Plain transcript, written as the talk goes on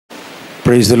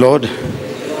Praise the Lord.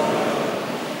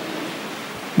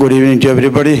 Good evening to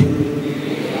everybody.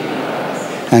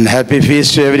 And happy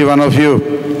feast to every one of you.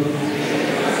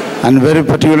 And very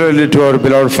particularly to our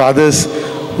beloved fathers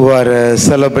who are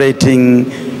celebrating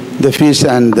the feast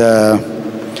and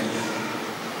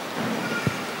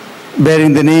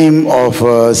bearing the name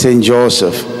of Saint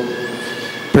Joseph.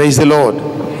 Praise the Lord.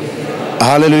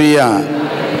 Hallelujah.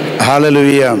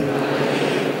 Hallelujah.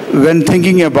 When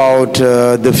thinking about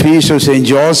the feast of Saint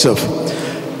Joseph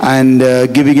and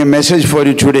giving a message for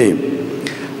you today,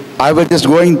 I was just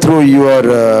going through your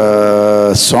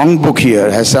songbook here.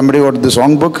 Has somebody got the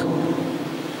songbook?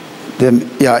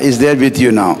 Yeah, is there with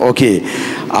you now? Okay.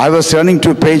 I was turning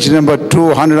to page number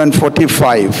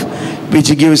 245,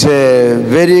 which gives a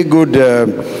very good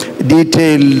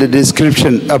detailed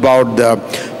description about the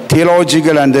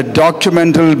theological and the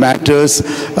documental matters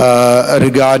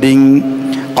regarding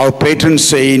our patron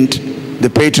saint, the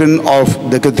patron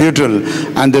of the cathedral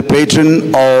and the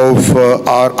patron of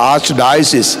our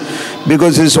archdiocese,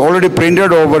 because it's already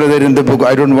printed over there in the book.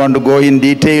 I don't want to go in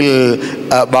detail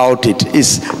about it.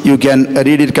 You can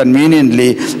read it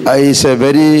conveniently. It's a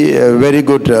very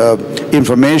good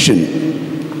information.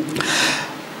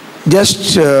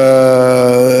 Just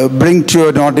bring to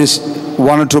your notice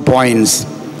one or two points.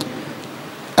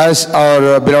 As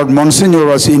our beloved Monsignor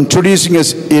was introducing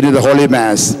us into the Holy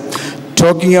Mass,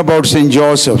 talking about Saint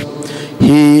Joseph,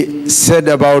 he said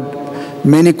about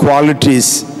many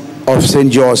qualities of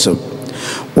Saint Joseph.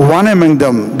 One among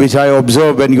them, which I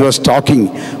observed when he was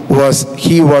talking, was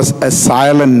he was a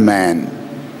silent man.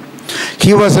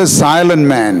 He was a silent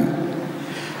man.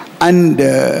 And,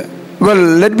 well,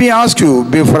 let me ask you,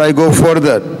 before I go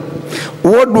further,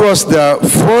 what was the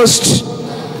first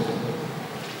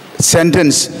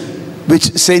sentence which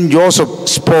Saint Joseph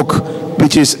spoke,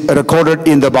 which is recorded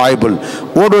in the Bible?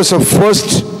 What was the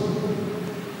first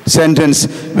sentence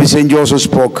which Saint Joseph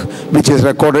spoke, which is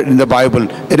recorded in the Bible?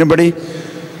 Anybody?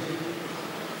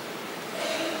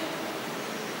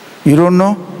 You don't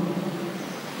know?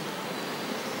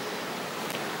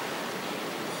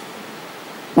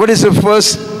 What is the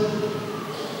first?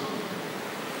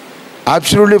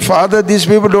 Absolutely, Father, these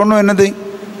people don't know anything.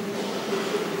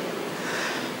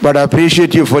 But I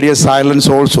appreciate you for your silence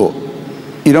also.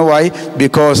 You know why?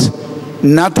 Because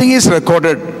nothing is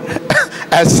recorded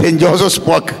as Saint Joseph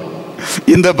spoke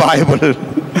in the Bible.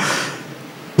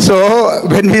 So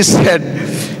when we said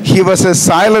he was a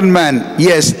silent man,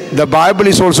 yes, the Bible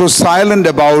is also silent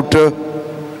about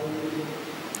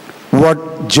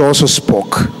what Joseph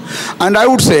spoke. And I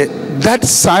would say that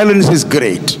silence is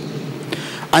great.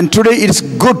 And today it's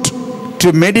good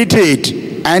to meditate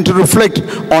and to reflect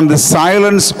on the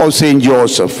silence of Saint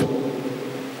Joseph.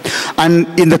 And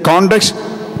in the context,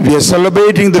 we are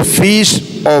celebrating the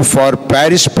feast of our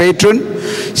parish patron.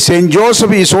 Saint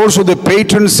Joseph is also the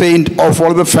patron saint of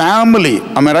all the family.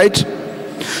 Am I right?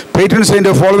 Patron saint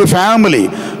of all the family,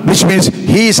 which means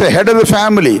he is the head of the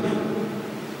family.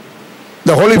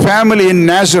 The Holy Family in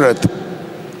Nazareth.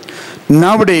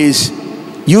 Nowadays,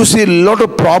 you see a lot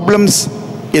of problems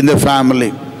in the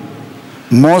family.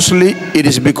 Mostly it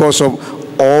is because of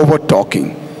over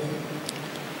talking.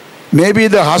 Maybe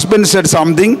the husband said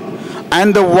something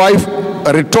and the wife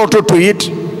retorted to it,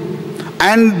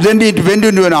 and then it went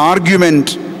into an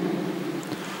argument,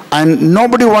 and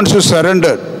nobody wants to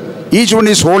surrender. Each one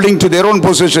is holding to their own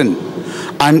position,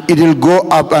 and it will go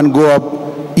up and go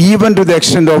up, even to the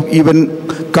extent of even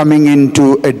coming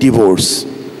into a divorce,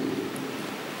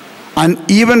 and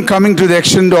even coming to the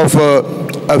extent of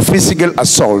a physical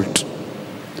assault.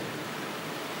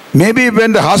 Maybe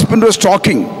when the husband was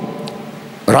talking,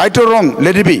 right or wrong,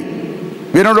 let it be.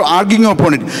 We're not arguing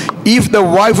upon it. If the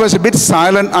wife was a bit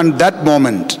silent at that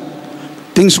moment,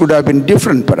 things would have been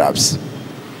different perhaps.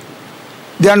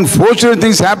 The unfortunate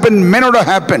things happened may not have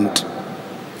happened.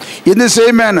 In the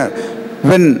same manner,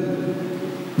 when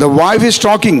the wife is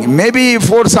talking, maybe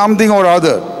for something or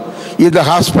other, if the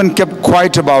husband kept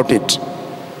quiet about it,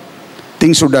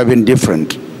 things would have been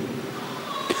different.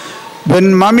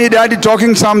 When mommy, daddy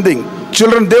talking something,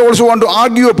 children, they also want to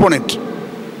argue upon it.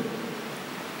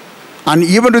 And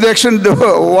even to the extent,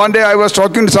 one day I was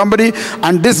talking to somebody,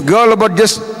 and this girl about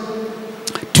just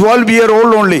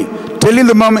 12-year-old only, telling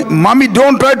the mommy, mommy,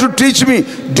 don't try to teach me.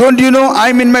 Don't you know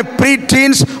I'm in my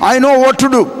pre-teens? I know what to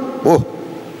do. Oh,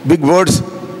 big words.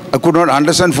 I could not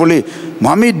understand fully.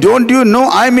 Mommy, don't you know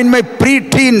I'm in my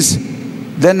pre-teens?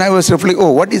 Then I was reflecting,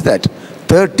 oh, what is that?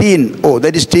 13. Oh,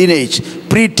 that is teenage.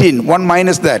 Pre-teen. 1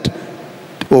 minus that.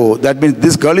 Oh, that means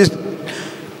this girl is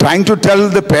trying to tell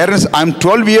the parents, I'm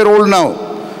 12-year-old now.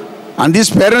 And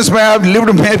these parents may have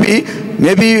lived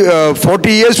maybe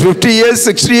 40 years, 50 years,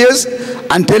 60 years,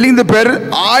 and telling the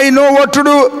parent, I know what to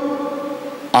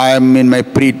do. I am in my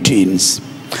pre-teens.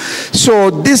 So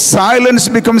this silence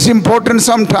becomes important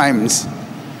sometimes.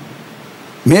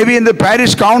 Maybe in the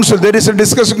parish council there is a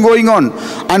discussion going on,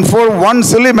 and for one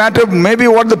silly matter, maybe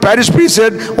what the parish priest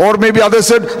said or maybe others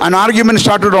said, an argument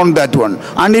started on that one,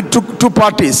 and it took two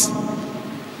parties,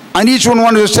 and each one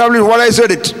wants to establish what I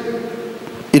said it.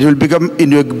 It will become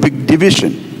into a big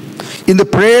division. In the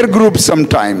prayer group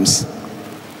sometimes,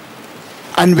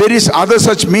 and various other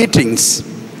such meetings,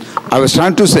 I was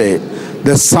trying to say,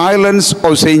 the silence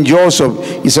of Saint Joseph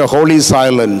is a holy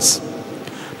silence.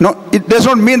 No, it does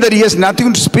not mean that he has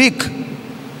nothing to speak.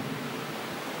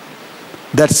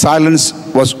 That silence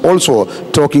was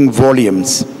also talking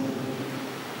volumes.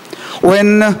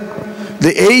 When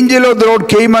the angel of the Lord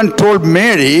came and told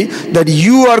Mary that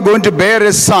you are going to bear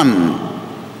a son,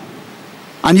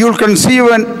 and you will conceive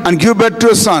and give birth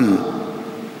to a son,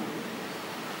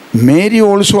 Mary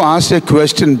also asked a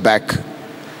question back.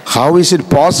 How is it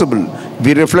possible?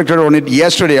 We reflected on it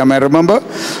yesterday, I remember?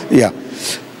 Yeah.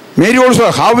 Mary also,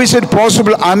 how is it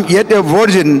possible? I am yet a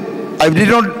virgin. I did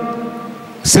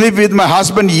not sleep with my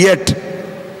husband yet.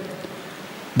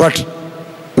 But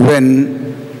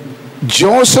when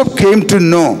Joseph came to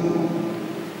know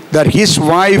that his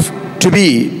wife to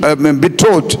be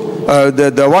betrothed,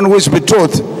 the one who is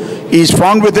betrothed, is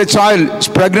found with a child, is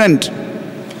pregnant,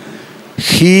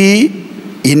 he,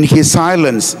 in his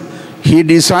silence, he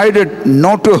decided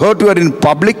not to hurt her in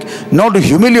public, not to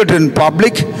humiliate her in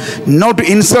public, not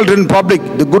to insult her in public.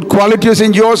 The good qualities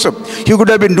in Joseph. He could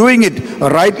have been doing it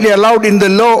rightly allowed in the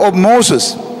law of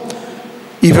Moses.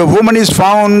 If a woman is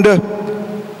found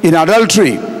in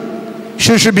adultery,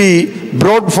 she should be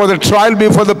brought before the trial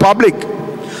before the public,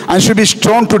 and should be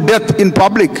stoned to death in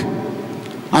public.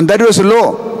 And that was the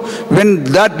law. When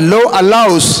that law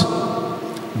allows,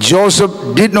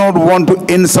 Joseph did not want to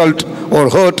insult or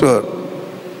hurt her.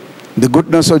 The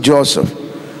goodness of Joseph.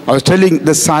 I was telling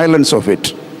the silence of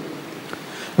it.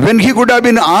 When he could have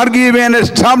been arguing and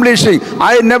establishing,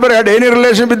 I never had any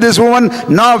relation with this woman,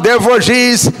 now therefore she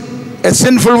is a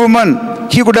sinful woman.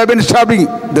 He could have been establishing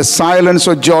the silence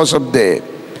of Joseph there.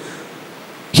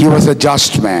 He was a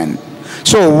just man.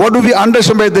 So what do we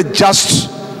understand by the just?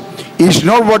 It's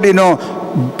not what,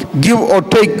 give or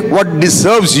take what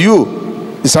deserves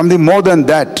you. It's something more than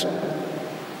that.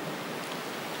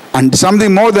 And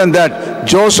something more than that,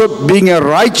 Joseph being a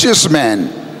righteous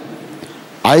man,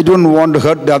 I don't want to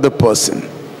hurt the other person.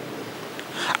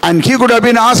 And he could have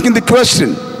been asking the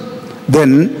question.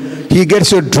 Then he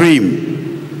gets a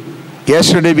dream.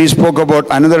 Yesterday we spoke about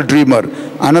another dreamer,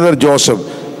 another Joseph.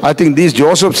 I think these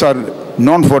Josephs are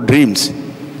known for dreams.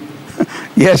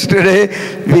 Yesterday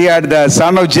we had the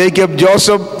son of Jacob,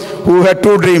 Joseph, who had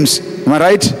two dreams. Am I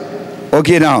right?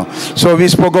 Okay, now. So we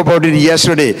spoke about it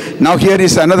yesterday. Now here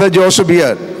is another Joseph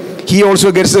here. He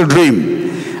also gets a dream.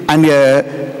 And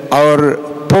our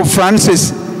Pope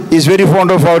Francis is very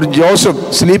fond of our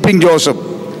Joseph, sleeping Joseph.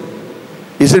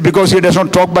 Is it because he does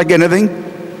not talk back anything?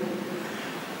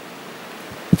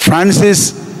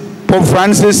 Pope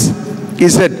Francis, he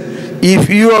said, if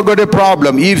you have got a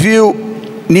problem, if you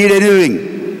need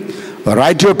anything,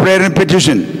 write your prayer and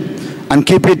petition and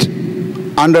keep it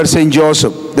under Saint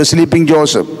Joseph, the sleeping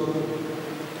Joseph.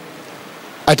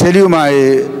 I tell you,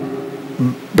 my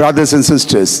brothers and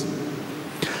sisters,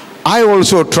 I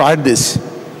also tried this.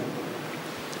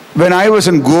 When I was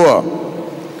in Goa,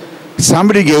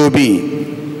 somebody gave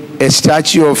me a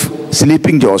statue of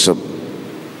sleeping Joseph.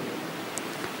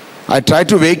 I tried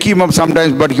to wake him up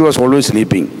sometimes, but he was always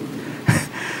sleeping.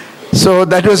 So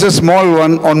that was a small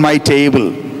one on my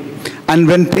table. And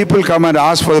when people come and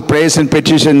ask for the prayers and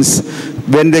petitions,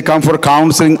 when they come for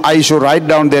counseling, I should write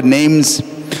down their names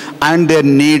and their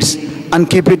needs and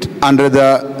keep it under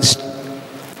the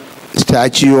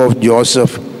statue of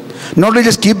Joseph. Not only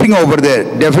just keeping over there,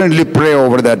 definitely pray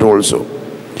over that also.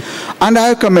 And I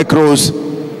have come across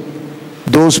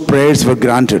those prayers were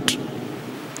granted.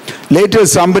 Later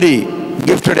somebody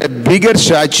gifted a bigger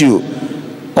statue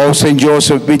of Saint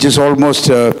Joseph, which is almost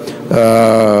 6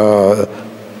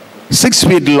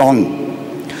 feet long.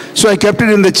 So I kept it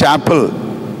in the chapel.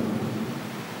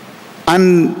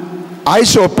 And I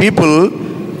saw people,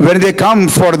 when they come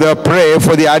for the prayer,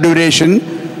 for the adoration,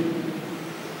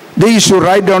 they used to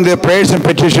write down their prayers and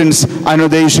petitions. I know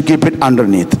they used to keep it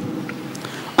underneath.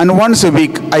 And once a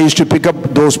week, I used to pick up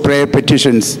those prayer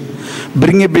petitions,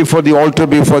 bring it before the altar,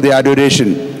 before the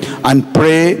adoration, and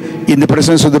pray in the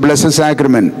presence of the Blessed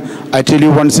Sacrament. I tell you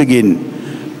once again,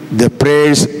 the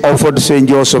prayers offered to Saint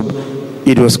Joseph,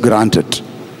 it was granted.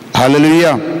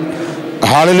 Hallelujah.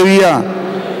 Hallelujah.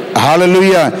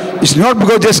 Hallelujah. It's not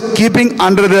because just keeping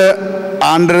under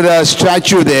the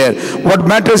statue there. What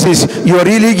matters is you are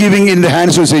really giving in the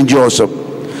hands of Saint Joseph,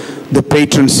 the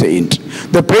patron saint.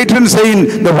 The patron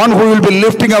saint, the one who will be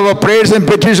lifting our prayers and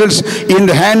petitions in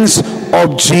the hands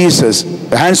of Jesus.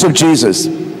 The hands of Jesus.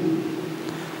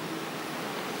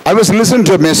 I was listening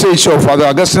to a message of Father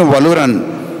Augustine Mundackatt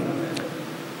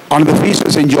on the feast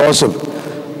of Saint Joseph.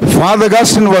 Father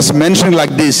Augustine was mentioning like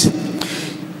this: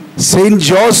 Saint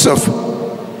Joseph,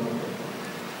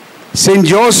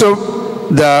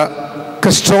 the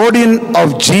custodian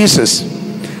of Jesus.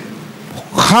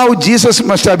 How Jesus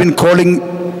must have been calling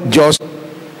Joseph?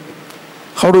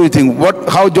 How do you think?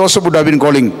 How Joseph would have been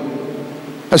calling?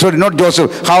 Sorry, not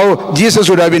Joseph. How Jesus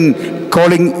would have been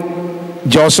calling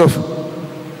Joseph?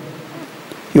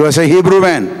 He was a Hebrew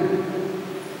man.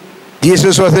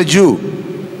 Jesus was a Jew.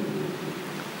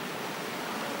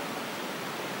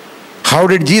 How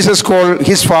did Jesus call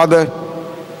his father?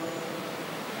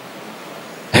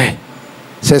 Hey,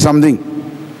 say something.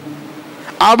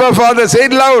 Abba Father, say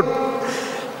it loud.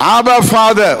 Abba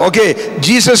Father. Okay,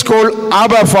 Jesus called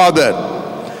Abba Father,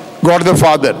 God the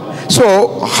Father.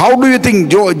 So, how do you think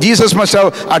Jesus must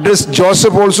have addressed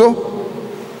Joseph also?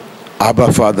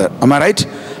 Abba Father. Am I right?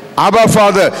 Abba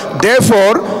Father.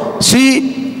 Therefore,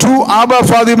 see, to Abba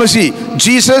Father you must see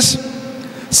Jesus,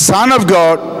 Son of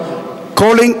God,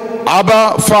 calling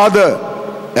Abba Father.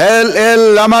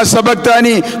 El Lama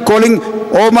Sabachthani, calling,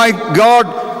 oh my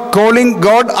God, calling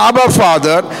God Abba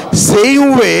Father.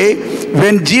 Same way,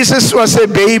 when Jesus was a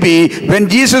baby, when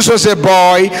Jesus was a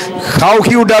boy, how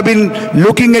he would have been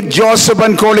looking at Joseph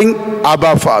and calling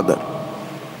Abba Father.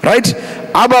 Right?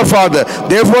 Abba Father.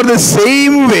 Therefore, the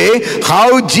same way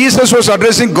how Jesus was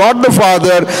addressing God the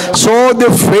Father, so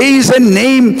the face and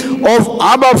name of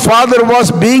Abba Father was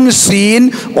being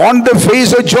seen on the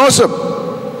face of Joseph.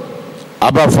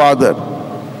 Abba Father.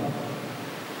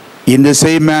 In the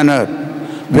same manner,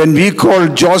 when we call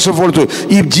Joseph also,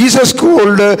 if Jesus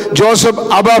called Joseph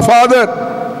Abba Father,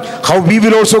 how we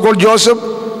will also call Joseph?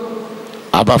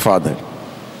 Abba Father.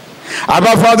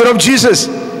 Abba Father of Jesus.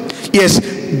 Yes,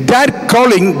 that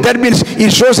calling, that means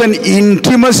it shows an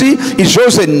intimacy, it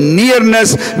shows a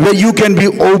nearness where you can be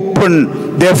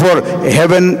open. Therefore,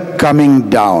 heaven coming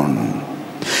down.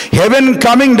 Heaven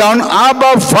coming down,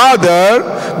 Abba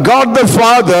Father, God the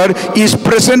Father is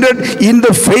presented in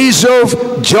the face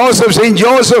of Joseph, Saint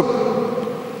Joseph,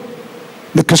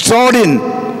 the custodian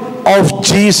of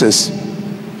Jesus.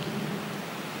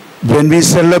 When we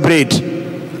celebrate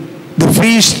the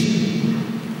feast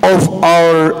of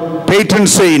our patron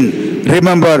saint,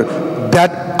 remember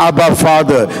that Abba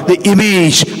Father, the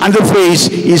image and the face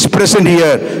is present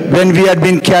here when we had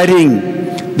been carrying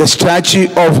the statue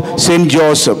of Saint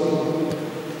Joseph.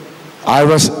 I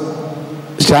was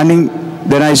standing,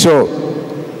 then I saw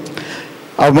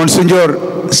our Monsignor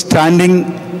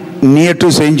standing near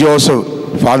to Saint Joseph.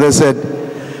 Father said,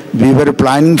 we were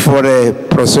planning for a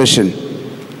procession.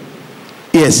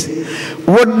 Yes.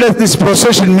 What does this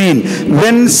procession mean?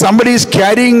 When somebody is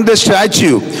carrying the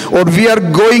statue or we are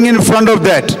going in front of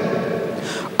that,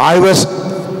 I was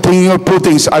thinking of two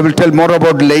things I will tell more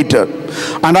about later.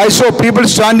 And I saw people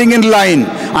standing in line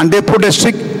and they put a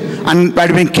stick and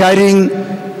had been carrying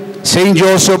Saint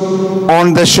Joseph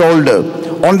on the shoulder,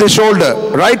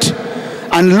 right?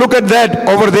 And look at that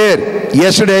over there.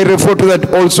 Yesterday I referred to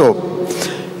that also.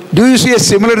 Do you see a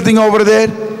similar thing over there?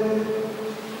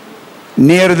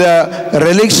 Near the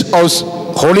relics of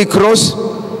Holy Cross,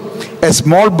 a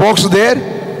small box there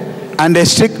and a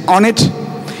stick on it.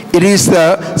 It is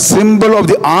the symbol of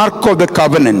the Ark of the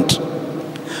Covenant.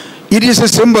 It is a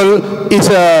symbol, it's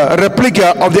a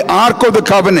replica of the Ark of the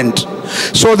Covenant.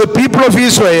 So the people of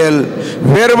Israel,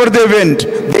 wherever they went,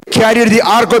 they carried the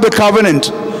Ark of the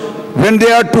Covenant. When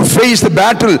they are to face the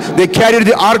battle, they carried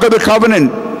the Ark of the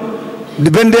Covenant.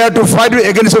 When they are to fight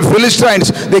against the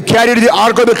Philistines, they carried the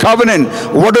Ark of the Covenant.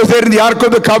 What was there in the Ark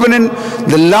of the Covenant?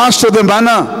 The last of the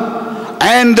manna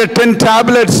and the 10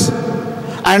 tablets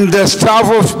and the staff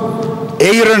of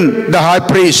Aaron, the high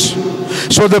priest.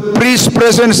 So the priest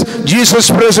presence, Jesus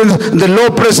presence, the law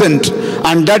present,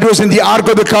 and that was in the Ark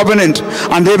of the Covenant,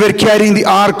 and they were carrying the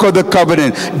Ark of the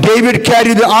Covenant. David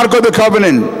carried the Ark of the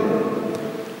Covenant.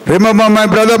 Remember, my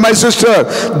brother, my sister,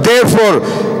 therefore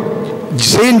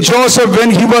Saint Joseph,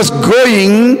 when he was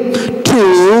going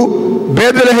to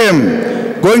Bethlehem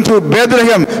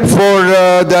for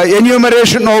the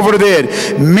enumeration over there,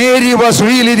 Mary was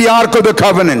really the Ark of the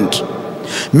Covenant.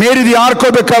 Mary, the Ark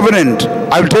of the Covenant.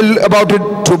 I will tell about it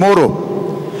tomorrow.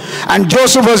 And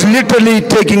Joseph was literally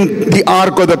taking the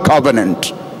Ark of the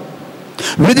Covenant.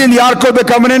 Within the Ark of the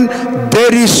Covenant,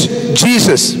 there is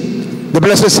Jesus, the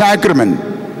Blessed Sacrament,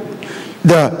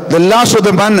 the last of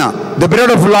the manna, the bread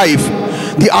of life,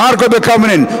 the Ark of the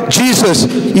Covenant. Jesus,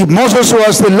 Moses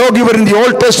was the lawgiver in the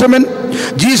Old Testament.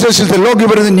 Jesus is the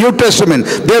lawgiver in the New Testament.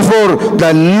 Therefore,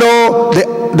 the law,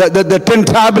 the 10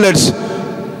 tablets,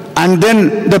 and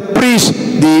then the priest,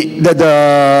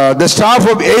 the staff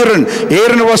of Aaron.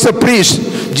 Aaron was the priest.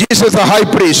 Jesus the high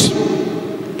priest.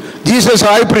 Jesus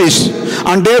high priest.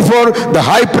 And therefore, the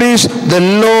high priest, the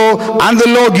law, and the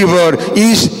lawgiver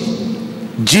is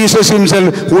Jesus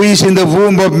himself, who is in the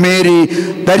womb of Mary.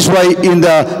 That's why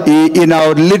in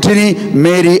our litany,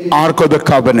 Mary, Ark of the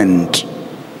Covenant.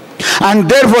 And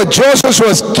therefore Joseph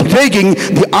was taking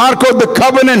the Ark of the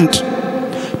Covenant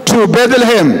to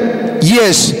Bethlehem.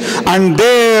 Yes. And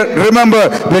there, remember,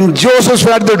 when Joseph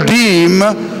had the dream,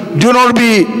 do not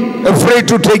be afraid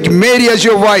to take Mary as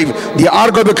your wife, the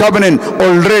Ark of the Covenant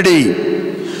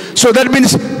already. So that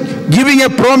means giving a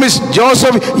promise.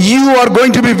 Joseph, you are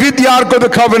going to be with the Ark of the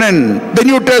Covenant, the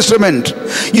New Testament.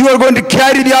 You are going to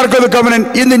carry the Ark of the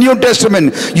Covenant in the New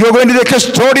Testament. You are going to be the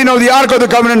custodian of the Ark of the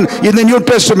Covenant in the New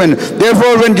Testament.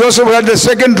 Therefore, when Joseph had the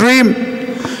second dream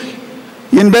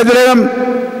in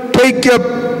Bethlehem, take up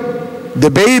the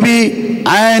baby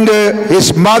and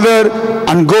his mother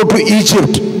and go to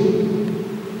Egypt.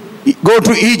 Go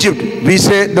to Egypt. We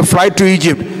say the flight to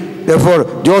Egypt.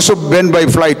 Therefore, Joseph went by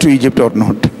flight to Egypt or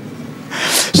not.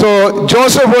 So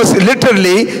Joseph was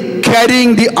literally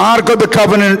carrying the Ark of the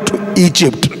Covenant to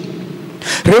Egypt.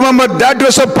 Remember, that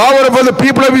was a power for the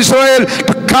people of Israel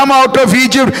to come out of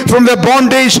Egypt from the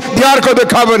bondage, the Ark of the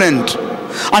Covenant.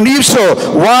 And if so,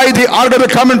 why the Ark of the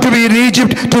Covenant to be in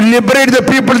Egypt? To liberate the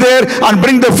people there and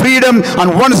bring the freedom.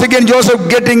 And once again Joseph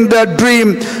getting the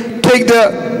dream, take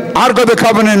the Ark of the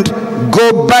Covenant,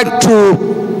 go back to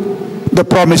the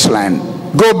promised land,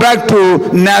 go back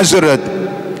to Nazareth.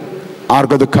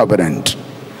 Ark of the Covenant.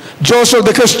 Joseph,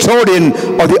 the custodian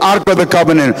of the Ark of the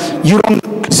Covenant. You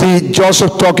don't see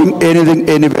Joseph talking anything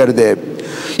anywhere there.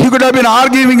 He could have been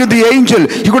arguing with the angel.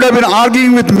 He could have been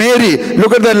arguing with Mary.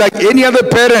 Look at that, like any other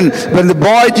parent. When the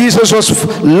boy Jesus was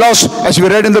lost, as we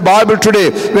read in the Bible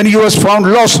today, when he was found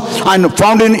lost and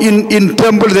found in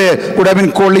temple there, could have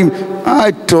been calling,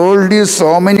 I told you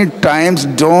so many times,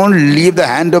 don't leave the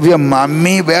hand of your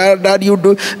mommy. Where are you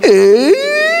doing?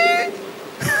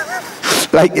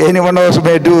 Like anyone else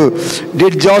may do.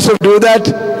 Did Joseph do that?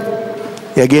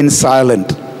 Again,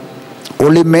 silent.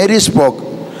 Only Mary spoke.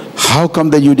 How come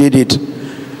that you did it?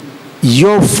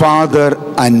 Your father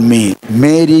and me.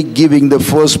 Mary giving the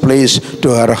first place to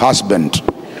her husband.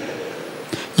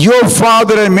 Your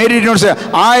father and Mary did not say,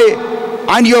 I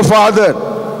and your father.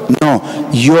 No,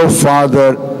 your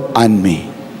father and me.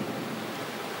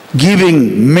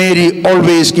 Giving, Mary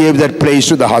always gave that place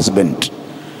to the husband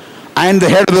and the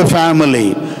head of the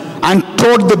family, and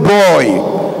taught the boy.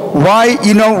 Why?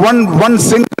 One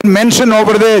single mention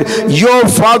over there, your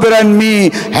father and me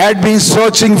had been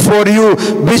searching for you,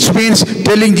 which means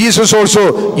telling Jesus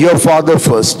also, your father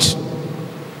first.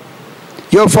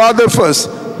 Your father first,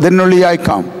 then only I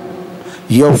come.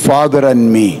 Your father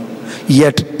and me.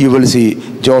 Yet you will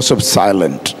see Joseph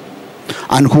silent,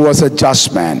 and who was a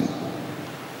just man.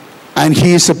 And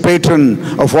he is a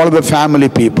patron of all the family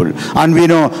people. And we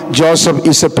know Joseph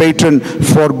is a patron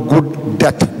for good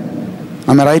death.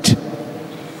 Am I right?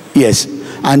 Yes.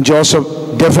 And Joseph,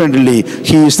 definitely,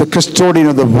 he is the custodian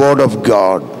of the Word of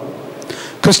God.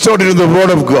 Custodian of the Word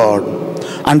of God.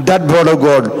 And that Word of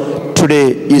God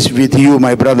today is with you,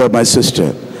 my brother, my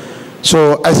sister.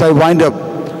 So as I wind up,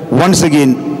 once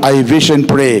again, I wish and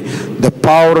pray the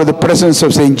power of the presence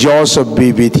of Saint Joseph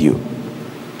be with you.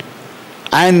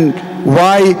 And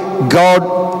why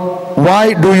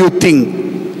do you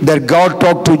think that God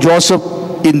talked to Joseph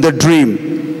in the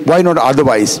dream? Why not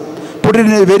otherwise? Put it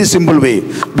in a very simple way.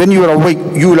 When you are awake,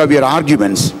 you will have your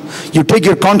arguments. You take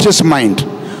your conscious mind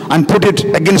and put it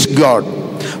against God.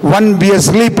 When we are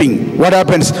sleeping, what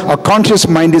happens? Our conscious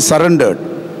mind is surrendered.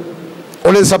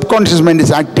 Only the subconscious mind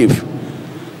is active.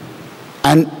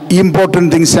 And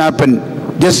important things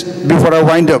happen. Just before I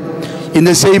wind up, in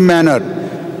the same manner,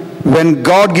 when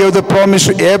God gave the promise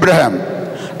to Abraham,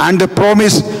 and the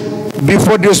promise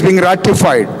before it was being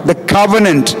ratified, the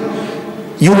covenant,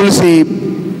 you will see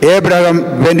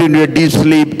Abraham went into a deep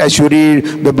sleep. As you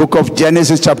read the book of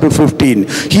Genesis chapter 15,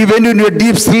 he went into a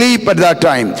deep sleep at that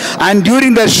time, and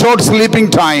during that short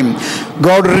sleeping time,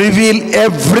 God revealed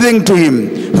everything to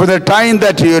him for the time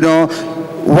that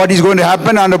what is going to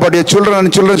happen, and about your children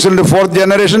and children's children, the fourth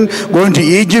generation, going to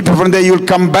Egypt. From there you will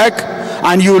come back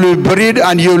and you will be buried,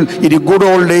 and you will in a good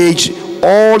old age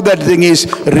all that thing is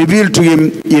revealed to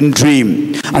him in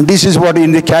dream. And this is what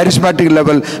in the charismatic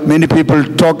level, many people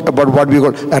talk about what we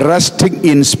call resting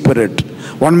in spirit.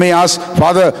 One may ask,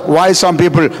 Father, why some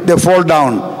people, they fall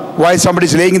down? Why somebody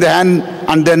is laying the hand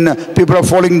and then people are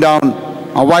falling down?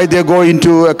 Or why they go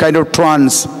into a kind of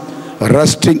trance?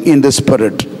 Resting in the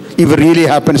spirit. If it really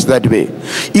happens that way.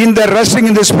 In the resting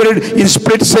in the spirit, in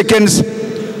split seconds,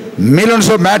 millions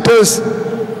of matters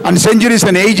and centuries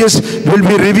and ages will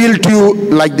be revealed to you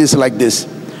like this, like this.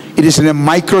 It is in a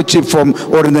microchip form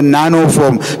or in the nano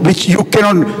form, which you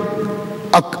cannot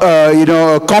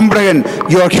comprehend.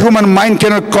 Your human mind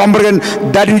cannot comprehend.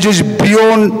 That which is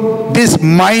beyond this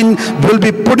mind will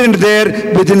be put in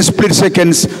there within split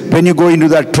seconds when you go into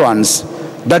that trance.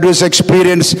 That was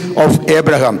experience of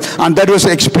Abraham, and that was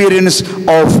experience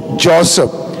of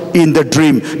Joseph in the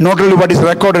dream. Not only what is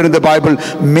recorded in the Bible,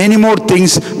 many more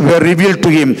things were revealed to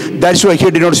him. That's why he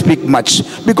did not speak much,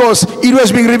 because it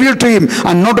was being revealed to him,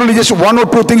 and not only just one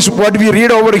or two things what we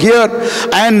read over here,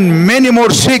 and many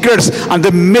more secrets and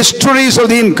the mysteries of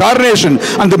the incarnation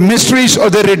and the mysteries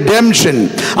of the redemption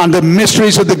and the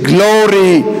mysteries of the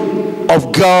glory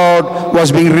of God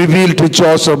was being revealed to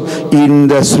Joseph in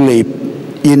the sleep,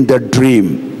 in the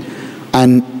dream.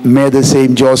 And may the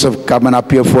same Joseph come and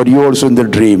appear for you also in the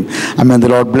dream. And may the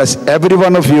Lord bless every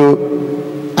one of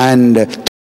you. And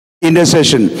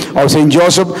intercession of Saint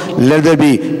Joseph, let there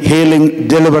be healing,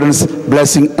 deliverance,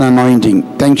 blessing, and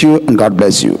anointing. Thank you, and God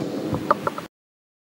bless you.